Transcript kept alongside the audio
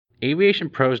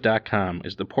Aviationpros.com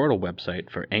is the portal website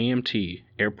for AMT,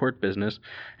 Airport Business,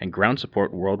 and Ground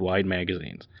Support Worldwide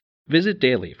magazines. Visit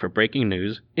daily for breaking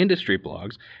news, industry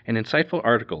blogs, and insightful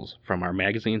articles from our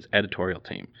magazine's editorial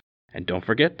team. And don't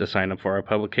forget to sign up for our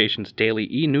publication's daily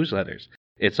e-newsletters.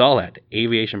 It's all at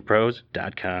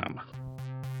aviationpros.com.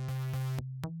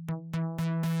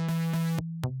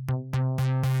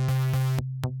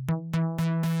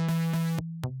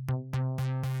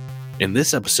 In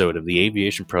this episode of the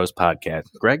Aviation Pros podcast,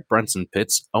 Greg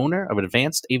Brunson-Pitts, owner of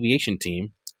Advanced Aviation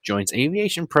Team, joins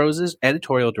Aviation Pros'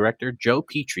 editorial director Joe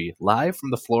Petrie live from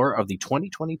the floor of the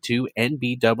 2022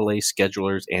 NBAA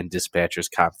Schedulers and Dispatchers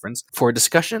Conference for a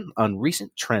discussion on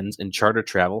recent trends in charter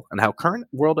travel and how current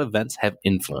world events have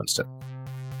influenced it.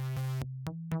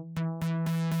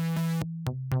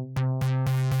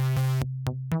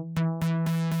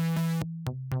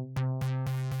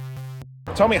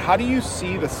 Tell me, how do you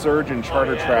see the surge in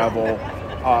charter travel?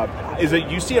 Is it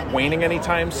you see it waning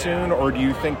anytime soon, or do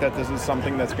you think that this is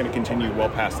something that's going to continue well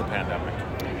past the pandemic?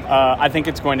 I think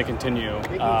it's going to continue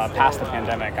past the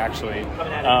pandemic, actually.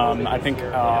 I think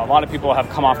a lot of people have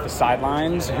come off the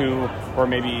sidelines who were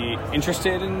maybe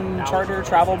interested in charter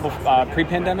travel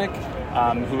pre-pandemic,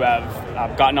 who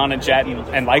have gotten on a jet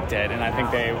and liked it, and I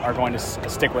think they are going to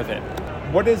stick with it.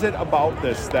 What is it about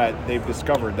this that they've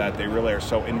discovered that they really are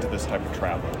so into this type of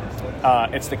travel?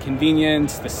 It's the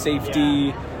convenience, the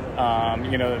safety.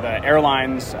 The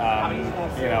airlines,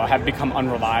 have become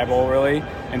unreliable, really,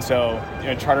 and so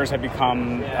charters have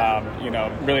become,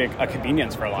 really a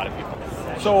convenience for a lot of people.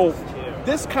 So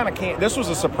this was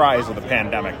a surprise of the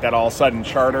pandemic that all of a sudden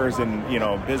charters and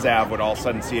BizAv would all of a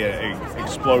sudden see an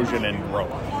explosion in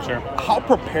growth. Sure. How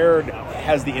prepared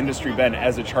has the industry been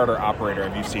as a charter operator?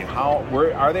 Have you seen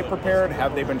are they prepared?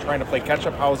 Have they been trying to play catch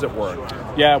up? How has it worked?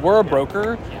 Yeah, we're a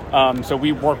broker, so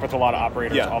we work with a lot of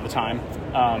operators all the time,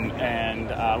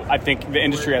 and I think the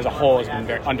industry as a whole has been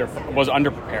was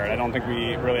underprepared. I don't think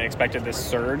we really expected this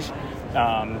surge,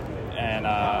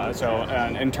 so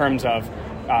in terms of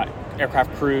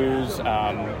aircraft crews,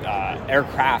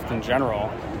 aircraft in general,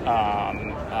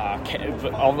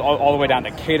 all the way down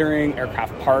to catering,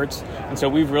 aircraft parts. And so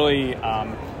we've really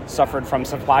suffered from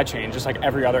supply chain, just like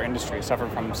every other industry, suffered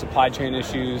from supply chain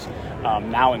issues.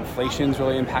 Now inflation's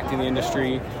really impacting the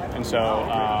industry. And so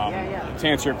to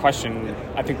answer your question,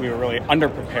 I think we were really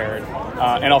underprepared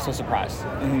and also surprised.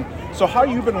 Mm-hmm. So how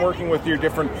have you been working with your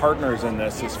different partners in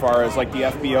this, as far as like the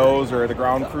FBOs or the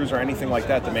ground crews or anything like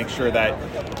that, to make sure that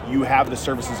you have the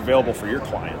services available for your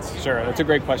clients? Sure, that's a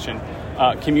great question.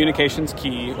 Communication's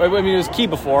key. I mean, it was key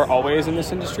before, always in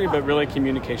this industry, but really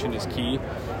communication is key.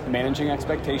 Managing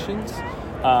expectations,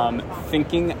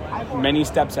 thinking many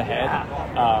steps ahead.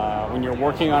 When you're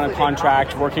working on a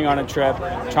contract, working on a trip,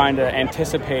 trying to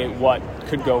anticipate what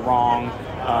could go wrong,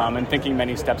 and thinking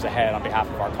many steps ahead on behalf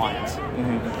of our clients.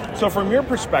 Mm-hmm. So from your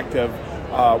perspective,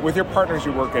 with your partners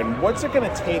you work in, what's it going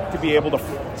to take to be able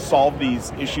to solve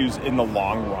these issues in the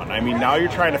long run? I mean, now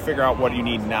you're trying to figure out what you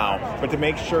need now, but to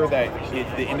make sure that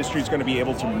the industry is going to be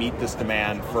able to meet this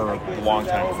demand for a long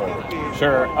time forward.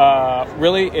 Sure.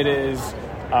 Really, it is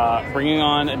bringing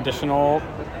on additional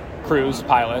crews,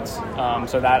 pilots.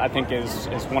 So that, I think, is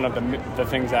one of the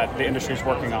things that the industry is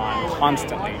working on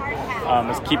constantly,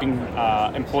 is keeping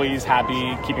employees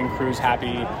happy, keeping crews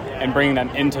happy, and bringing them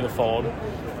into the fold.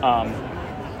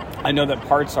 I know that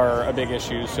parts are a big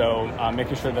issue, so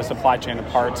making sure the supply chain of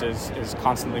parts is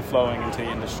constantly flowing into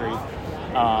the industry.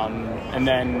 And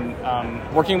then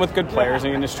working with good players in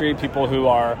the industry, people who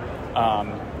are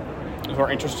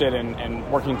interested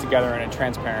in working together in a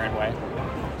transparent way.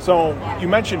 So you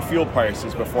mentioned fuel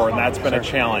prices before, and that's been a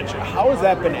challenge. How has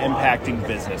that been impacting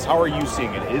business? How are you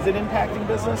seeing it? Is it impacting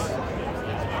business?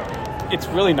 It's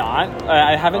really not.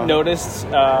 I haven't noticed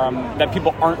that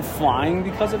people aren't flying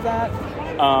because of that.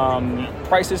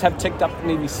 Prices have ticked up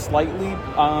maybe slightly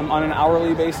on an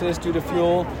hourly basis due to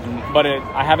fuel, but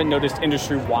I haven't noticed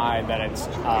industry-wide that it's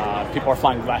people are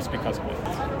flying less because of it.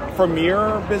 From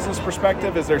your business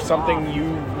perspective, is there something you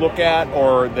look at,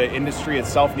 or the industry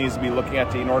itself needs to be looking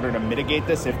at in order to mitigate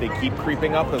this if they keep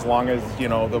creeping up, as long as the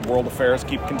world affairs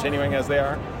keep continuing as they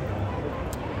are?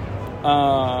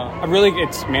 Really,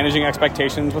 it's managing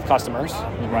expectations with customers,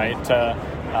 right?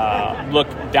 To look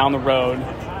down the road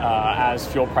as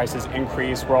fuel prices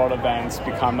increase, world events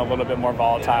become a little bit more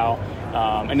volatile,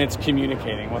 and it's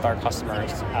communicating with our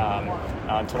customers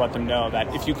to let them know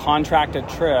that if you contract a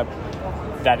trip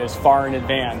that is far in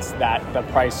advance, that the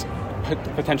price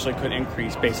potentially could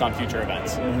increase based on future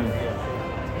events.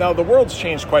 Mm-hmm. Now, the world's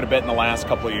changed quite a bit in the last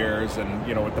couple of years, and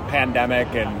with the pandemic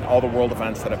and all the world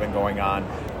events that have been going on,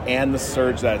 and the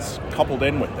surge that's coupled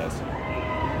in with this.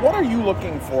 What are you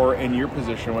looking for in your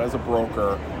position as a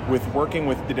broker with working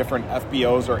with the different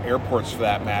FBOs or airports for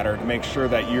that matter to make sure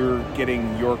that you're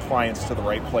getting your clients to the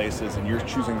right places and you're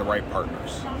choosing the right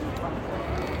partners?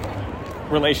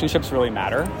 Relationships really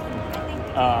matter.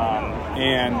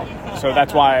 And so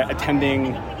that's why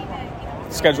attending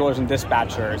schedulers and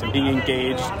dispatchers and being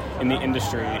engaged in the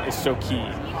industry is so key.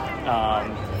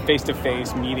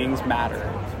 Face-to-face meetings matter.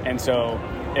 And so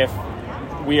if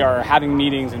we are having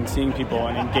meetings and seeing people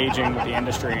and engaging with the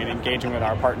industry and engaging with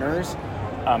our partners,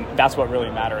 that's what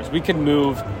really matters. We could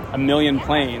move 1 million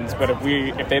planes, but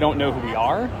if they don't know who we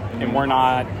are and we're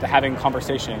not having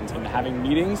conversations and having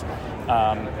meetings,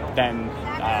 then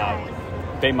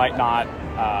they might not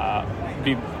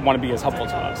want to be as helpful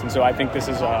to us. And so I think this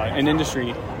is an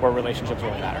industry where relationships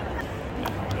really matter.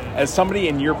 As somebody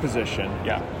in your position,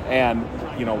 and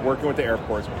working with the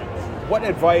airports, what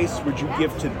advice would you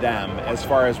give to them as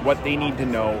far as what they need to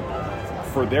know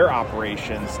for their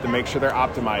operations to make sure they're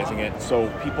optimizing it so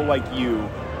people like you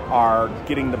are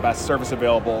getting the best service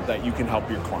available that you can help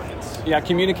your clients? Yeah,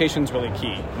 communication is really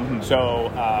key. Mm-hmm. So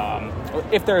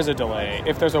if there's a delay,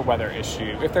 if there's a weather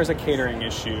issue, if there's a catering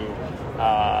issue,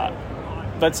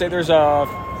 let's say there's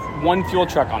one fuel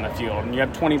truck on the field and you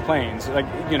have 20 planes,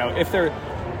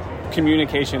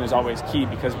 communication is always key,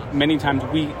 because many times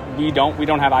we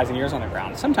don't have eyes and ears on the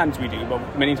ground. Sometimes we do,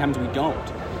 but many times we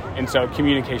don't. And so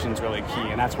communication is really key,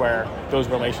 and that's where those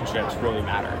relationships really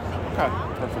matter. Okay,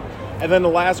 perfect. And then the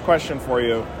last question for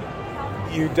you.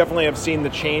 You definitely have seen the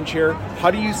change here.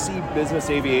 How do you see business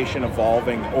aviation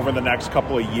evolving over the next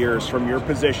couple of years from your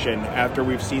position after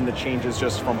we've seen the changes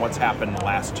just from what's happened in the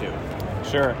last 2?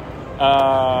 Sure.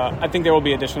 I think there will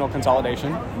be additional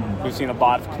consolidation. We've seen a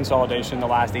lot of consolidation in the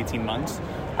last 18 months.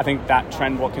 I think that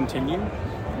trend will continue,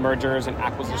 mergers and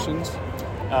acquisitions.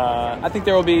 I think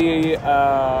there will be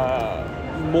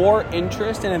more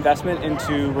interest and investment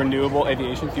into renewable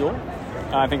aviation fuel.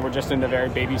 I think we're just in the very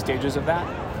baby stages of that.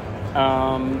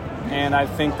 And I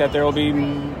think that there will be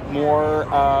more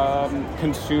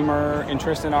consumer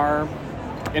interest in our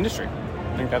industry.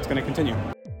 I think that's going to continue.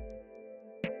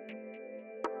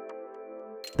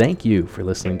 Thank you for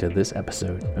listening to this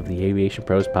episode of the Aviation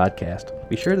Pros Podcast.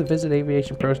 Be sure to visit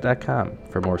aviationpros.com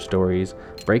for more stories,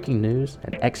 breaking news,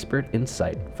 and expert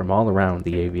insight from all around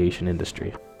the aviation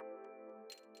industry.